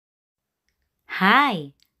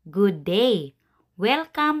Hi! Good day!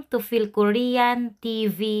 Welcome to Phil Korean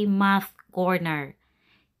TV Math Corner.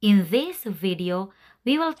 In this video,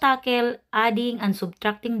 we will tackle adding and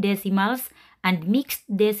subtracting decimals and mixed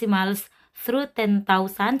decimals through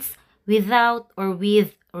 10,000ths without or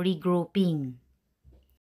with regrouping.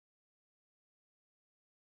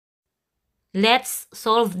 Let's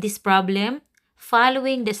solve this problem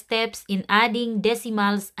following the steps in adding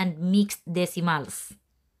decimals and mixed decimals.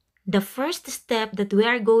 The first step that we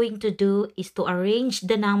are going to do is to arrange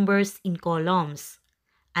the numbers in columns.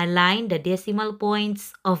 Align the decimal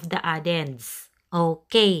points of the addends.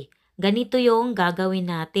 Okay, ganito yung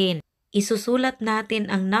gagawin natin. Isusulat natin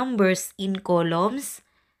ang numbers in columns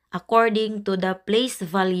according to the place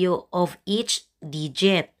value of each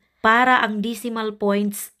digit para ang decimal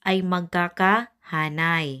points ay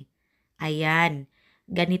magkakahanay. Ayan,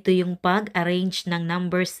 ganito yung pag-arrange ng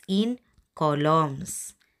numbers in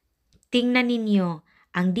columns. Tingnan ninyo,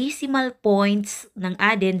 ang decimal points ng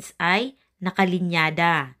addends ay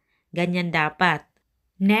nakalinyada. Ganyan dapat.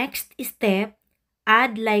 Next step,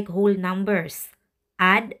 add like whole numbers.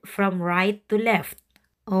 Add from right to left.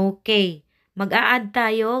 Okay, mag-a-add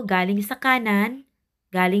tayo galing sa kanan,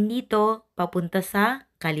 galing dito, papunta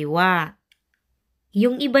sa kaliwa.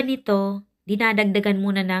 Yung iba nito, dinadagdagan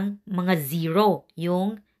muna ng mga zero,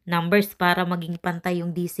 yung numbers para maging pantay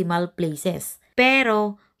yung decimal places.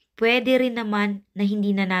 Pero, pwede rin naman na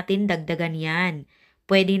hindi na natin dagdagan yan.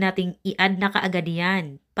 Pwede nating i-add na kaagad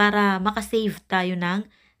yan para makasave tayo ng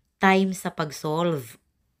time sa pag-solve.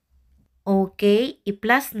 Okay,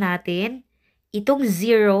 i-plus natin. Itong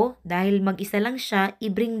 0, dahil mag-isa lang siya,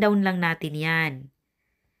 i-bring down lang natin yan.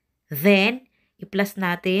 Then, i-plus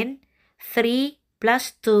natin. 3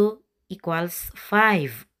 plus 2 equals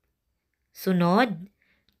 5. Sunod,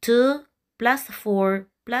 2 plus 4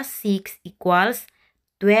 plus 6 equals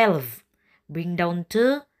 12. Bring down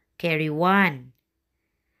 2, carry 1.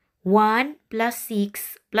 1 plus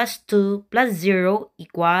 6 plus 2 plus 0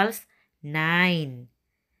 equals 9.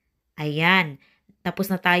 Ayan,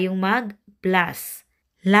 tapos na tayong mag-plus.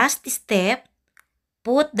 Last step,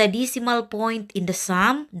 put the decimal point in the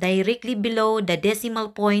sum directly below the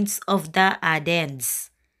decimal points of the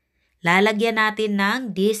addends. Lalagyan natin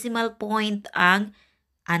ng decimal point ang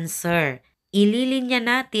answer. Ililinya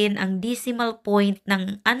natin ang decimal point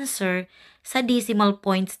ng answer sa decimal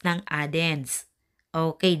points ng addends.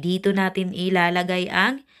 Okay, dito natin ilalagay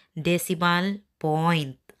ang decimal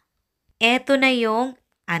point. Ito na yung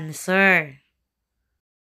answer.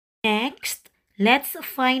 Next, let's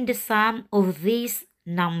find the sum of these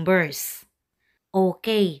numbers.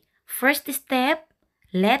 Okay, first step,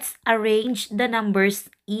 let's arrange the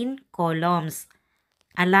numbers in columns.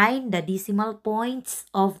 Align the decimal points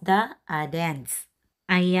of the addends.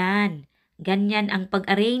 Ayan, ganyan ang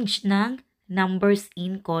pag-arrange ng numbers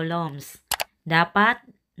in columns. Dapat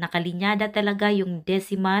nakalinyada talaga yung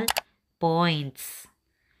decimal points.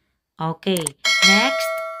 Okay,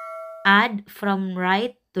 next, add from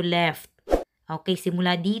right to left. Okay,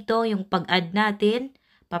 simula dito yung pag-add natin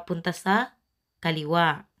papunta sa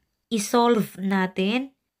kaliwa. I-solve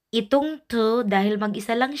natin. Itong 2, dahil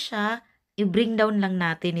mag-isa lang siya, i-bring down lang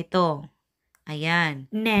natin ito. Ayan.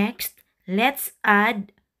 Next, let's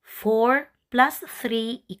add 4 plus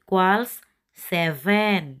 3 equals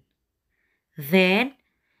 7. Then,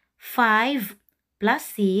 5 plus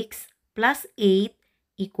 6 plus 8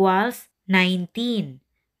 equals 19.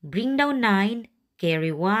 Bring down 9,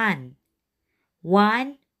 carry 1.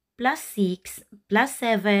 1 plus 6 plus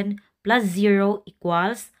 7 plus 0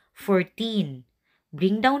 equals 14.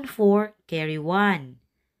 Bring down 4, carry 1.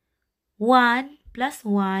 1 plus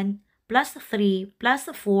 1 plus 3 plus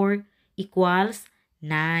 4 equals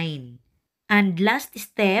 9. And last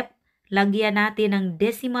step, lagyan natin ng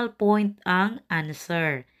decimal point ang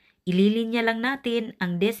answer. Ililinya lang natin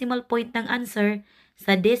ang decimal point ng answer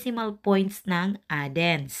sa decimal points ng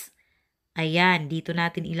addends. Ayan, dito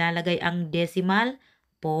natin ilalagay ang decimal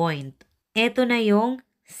point. Ito na yung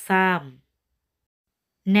sum.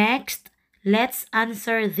 Next, let's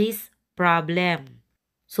answer this problem.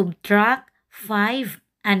 Subtract 5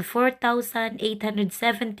 and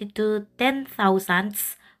 4,872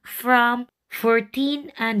 10,000ths from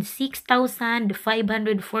 14 and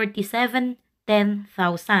 6,547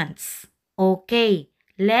 10,000ths. Okay,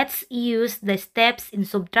 let's use the steps in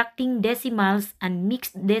subtracting decimals and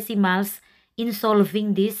mixed decimals in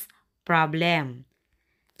solving this problem.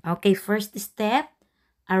 Okay, first step,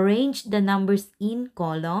 arrange the numbers in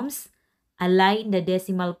columns, align the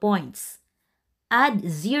decimal points. Add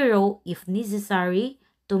 0 if necessary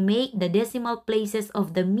to make the decimal places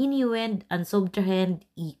of the minuend and subtrahend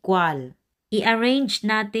equal. I-arrange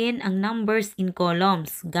natin ang numbers in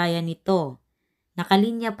columns gaya nito.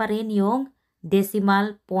 Nakalinya pa rin yung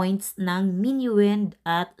decimal points ng minuend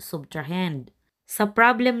at subtrahend. Sa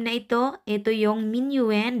problem na ito yung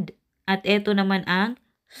minuend at ito naman ang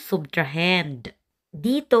subtrahend.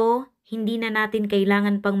 Dito, hindi na natin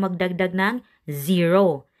kailangan pang magdagdag ng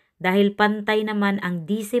 0 dahil pantay naman ang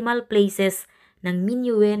decimal places ng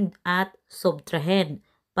minuend at subtrahend.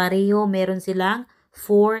 Pareho meron silang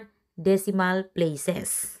 4 decimal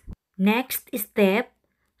places. Next step,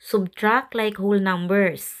 subtract like whole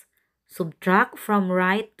numbers. Subtract from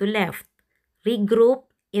right to left.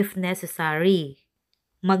 Regroup if necessary.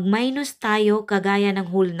 Mag-minus tayo kagaya ng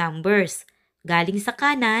whole numbers. Galing sa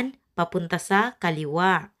kanan, papunta sa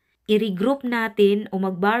kaliwa. I-regroup natin o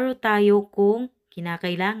mag-borrow tayo kung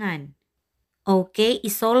kinakailangan. Okay,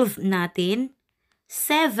 isolve natin.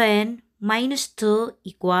 7 minus 2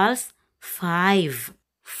 equals 5.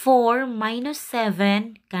 4 minus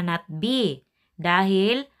 7 cannot be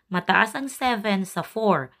dahil mataas ang 7 sa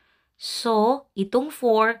 4. So, itong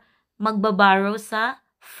 4 magbaborrow sa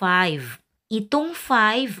 5. Itong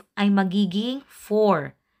 5 ay magiging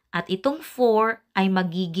 4 at itong 4 ay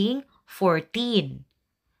magiging 14.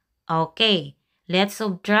 Okay, let's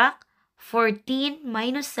subtract. 14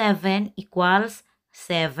 minus 7 equals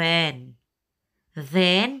 7.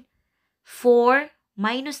 Then, 4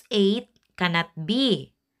 minus 8 cannot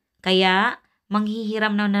be. Kaya,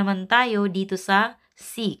 manghihiram na naman tayo dito sa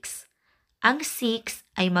 6. Ang 6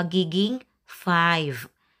 ay magiging 5.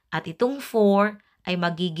 At itong 4 ay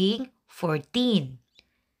magiging 14.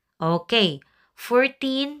 Okay,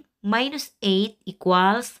 14 minus 8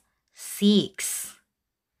 equals 6.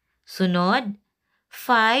 Sunod,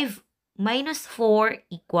 5 minus 4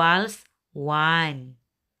 equals 1.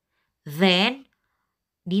 Then,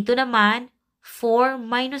 dito naman, 4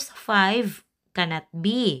 minus 5 cannot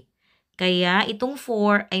be. Kaya itong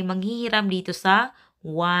 4 ay manghihiram dito sa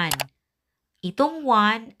 1. Itong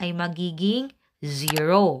 1 ay magiging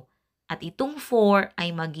 0. At itong 4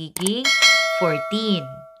 ay magiging 14.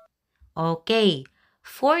 Okay,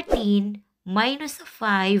 14 minus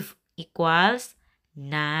 5 equals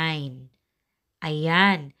 9.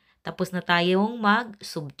 Ayan, tapos na tayong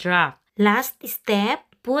mag-subtract. Last step,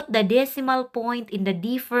 put the decimal point in the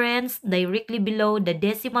difference directly below the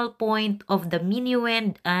decimal point of the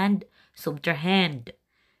minuend and subtrahend.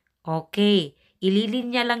 Okay,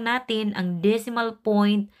 ililinya lang natin ang decimal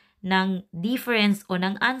point ng difference o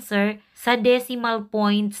ng answer sa decimal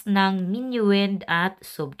points ng minuend at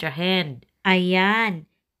subtrahend. Ayan,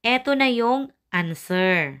 eto na yung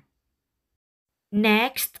answer.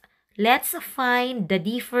 Next, let's find the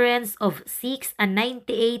difference of 6 and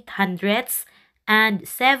 9800ths and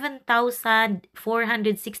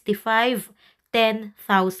 7,465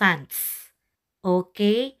 10,000ths.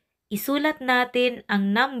 Okay, isulat natin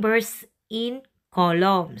ang numbers in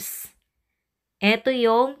columns. Ito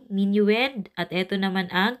yung minuend at ito naman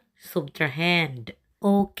ang subtrahend.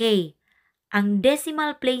 Okay, ang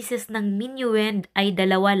decimal places ng minuend ay 2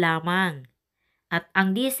 lamang. At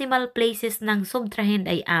ang decimal places ng subtrahend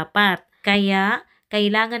ay 4. Kaya,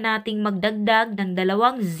 kailangan nating magdagdag ng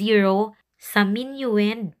 2 0 sa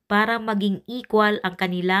minuend para maging equal ang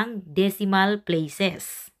kanilang decimal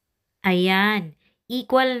places. Ayan,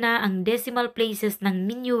 equal na ang decimal places ng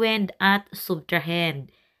minuend at subtrahend.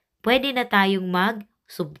 Pwede na tayong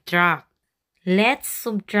mag-subtract. Let's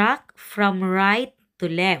subtract from right to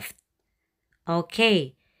left.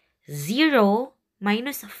 Okay, 0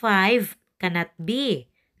 minus 5 cannot be.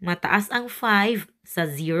 Mataas ang 5 sa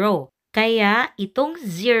 0. Kaya itong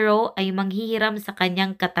 0 ay manghihiram sa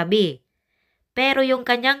kanyang katabi. Pero yung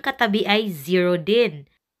kanyang katabi ay 0 din.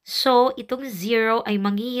 So, itong 0 ay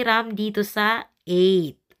manghihiram dito sa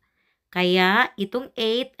 8. Kaya itong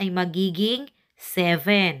 8 ay magiging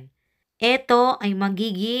 7. Ito ay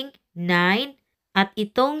magiging 9 at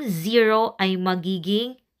itong 0 ay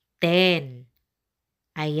magiging 10.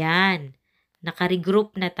 Ayan,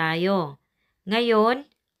 naka-regroup na tayo. Ngayon,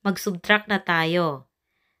 mag-subtract na tayo.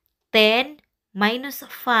 10 minus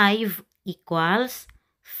 5 equals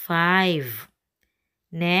 5.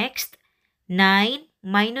 Next, 9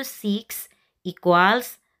 minus 6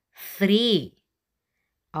 equals 3.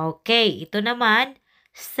 Okay, ito naman,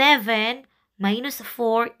 7 minus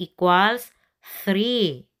 4 equals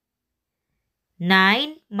 3.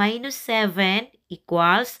 9 minus 7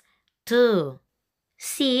 equals 2.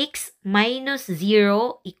 6 minus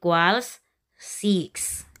 0 equals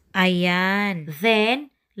 6. Ayan.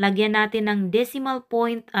 Then, lagyan natin ng decimal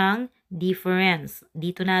point ang difference.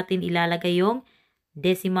 Dito natin ilalagay yung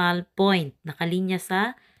decimal point. Nakalinya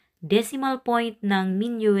sa decimal point ng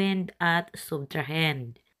minuend at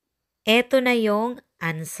subtrahend. Ito na yung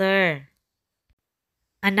answer.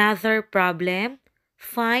 Another problem,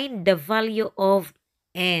 find the value of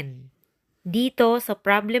n. Dito sa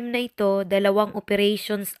problem na ito, dalawang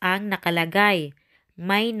operations ang nakalagay,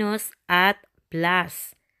 minus at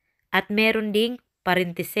plus. At meron ding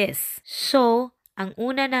parenthesis. So, ang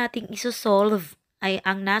una nating isosolve ay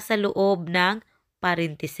ang nasa loob ng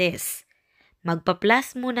parenthesis.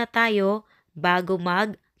 Magpa-plus muna tayo bago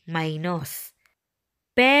mag-minus.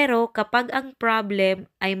 Pero kapag ang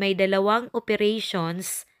problem ay may dalawang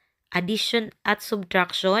operations, addition at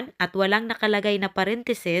subtraction at walang nakalagay na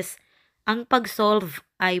parenthesis, ang pag-solve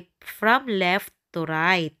ay from left to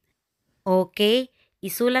right. Okay,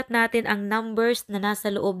 isulat natin ang numbers na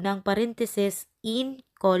nasa loob ng parenthesis in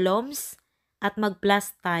columns at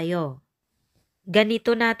mag-plus tayo.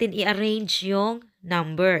 Ganito natin i-arrange yung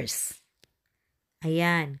numbers.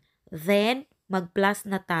 Ayan. Then, mag-plus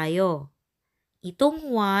na tayo. Itong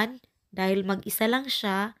 1, dahil mag-isa lang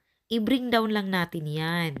siya, i-bring down lang natin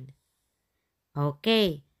yan.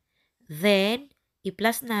 Okay. Then,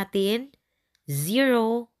 i-plus natin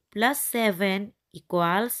 0 plus 7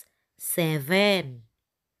 equals 7.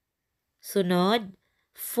 Sunod,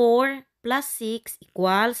 4 plus 6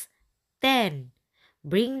 equals 10.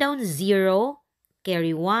 Bring down 0,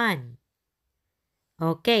 carry 1.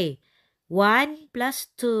 Okay. 1 plus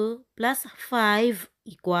 2 plus 5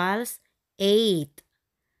 equals 8.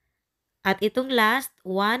 At itong last,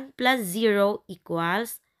 1 plus 0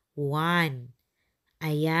 equals 1.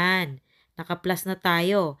 Ayan, naka-plus na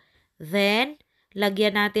tayo. Then,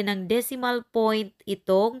 lagyan natin ng decimal point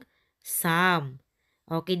itong sum.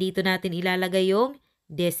 Okay, dito natin ilalagay yung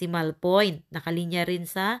decimal point. Nakalinya rin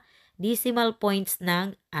sa decimal points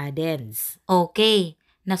ng addends. Okay,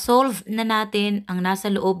 na-solve na natin ang nasa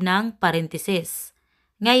loob ng parenthesis.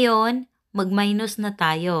 Ngayon, mag-minus na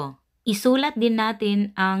tayo. Isulat din natin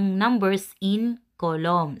ang numbers in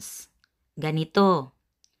columns. Ganito.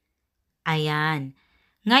 Ayan.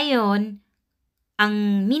 Ngayon, ang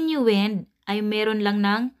minuend ay meron lang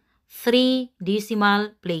ng 3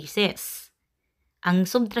 decimal places. Ang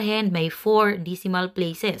subtrahend may 4 decimal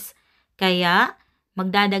places. Kaya,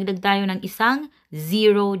 magdadagdag tayo ng isang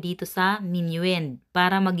 0 dito sa minuend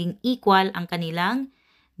para maging equal ang kanilang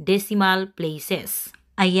decimal places.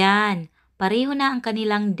 Ayan. Pareho na ang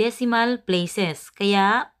kanilang decimal places,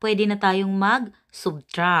 kaya pwede na tayong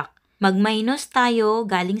mag-subtract. Mag-minus tayo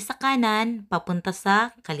galing sa kanan papunta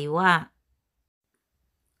sa kaliwa.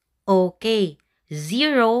 Okay,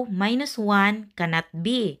 0 minus 1 cannot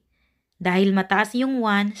be. Dahil mataas yung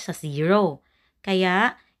 1 sa 0.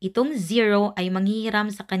 Kaya itong 0 ay manghihiram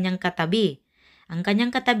sa kanyang katabi. Ang kanyang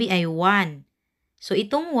katabi ay 1. So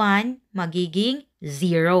itong 1 magiging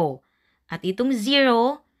 0. At itong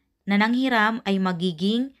 0 na nanghiram ay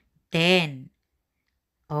magiging 10.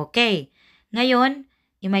 Okay. Ngayon,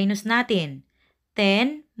 i-minus natin.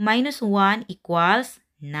 10 minus 1 equals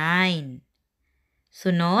 9.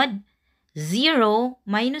 Sunod, 0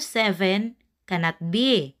 minus 7 cannot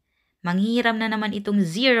be. Manghihiram na naman itong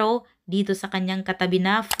 0 dito sa kanyang katabi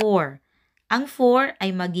na 4. Ang 4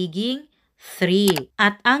 ay magiging 3.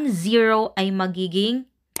 At ang 0 ay magiging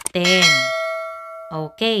 10.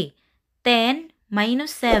 Okay. 10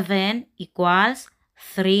 minus 7 equals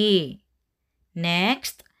 3.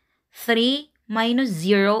 Next, 3 minus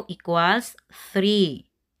 0 equals 3.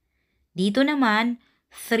 Dito naman,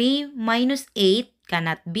 3 minus 8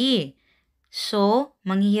 cannot be. So,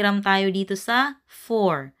 manghihiram tayo dito sa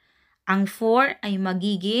 4. Ang 4 ay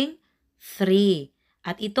magiging 3.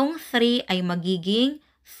 At itong 3 ay magiging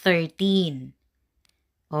 13.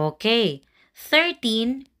 Okay.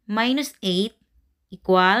 13 minus 8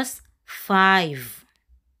 equals 5.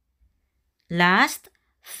 Last,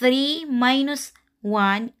 3 minus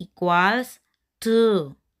 1 equals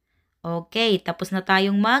 2. Okay, tapos na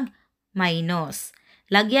tayong mag-minus.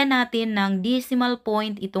 Lagyan natin ng decimal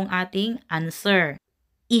point itong ating answer.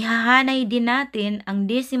 Ihahanay din natin ang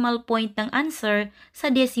decimal point ng answer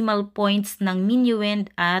sa decimal points ng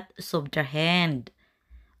minuend at subtrahend.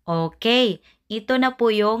 Okay, ito na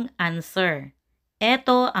po yung answer.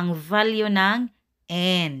 Ito ang value ng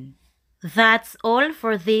n. That's all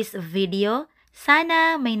for this video.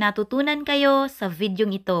 Sana may natutunan kayo sa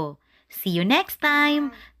videong ito. See you next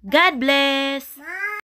time. God bless!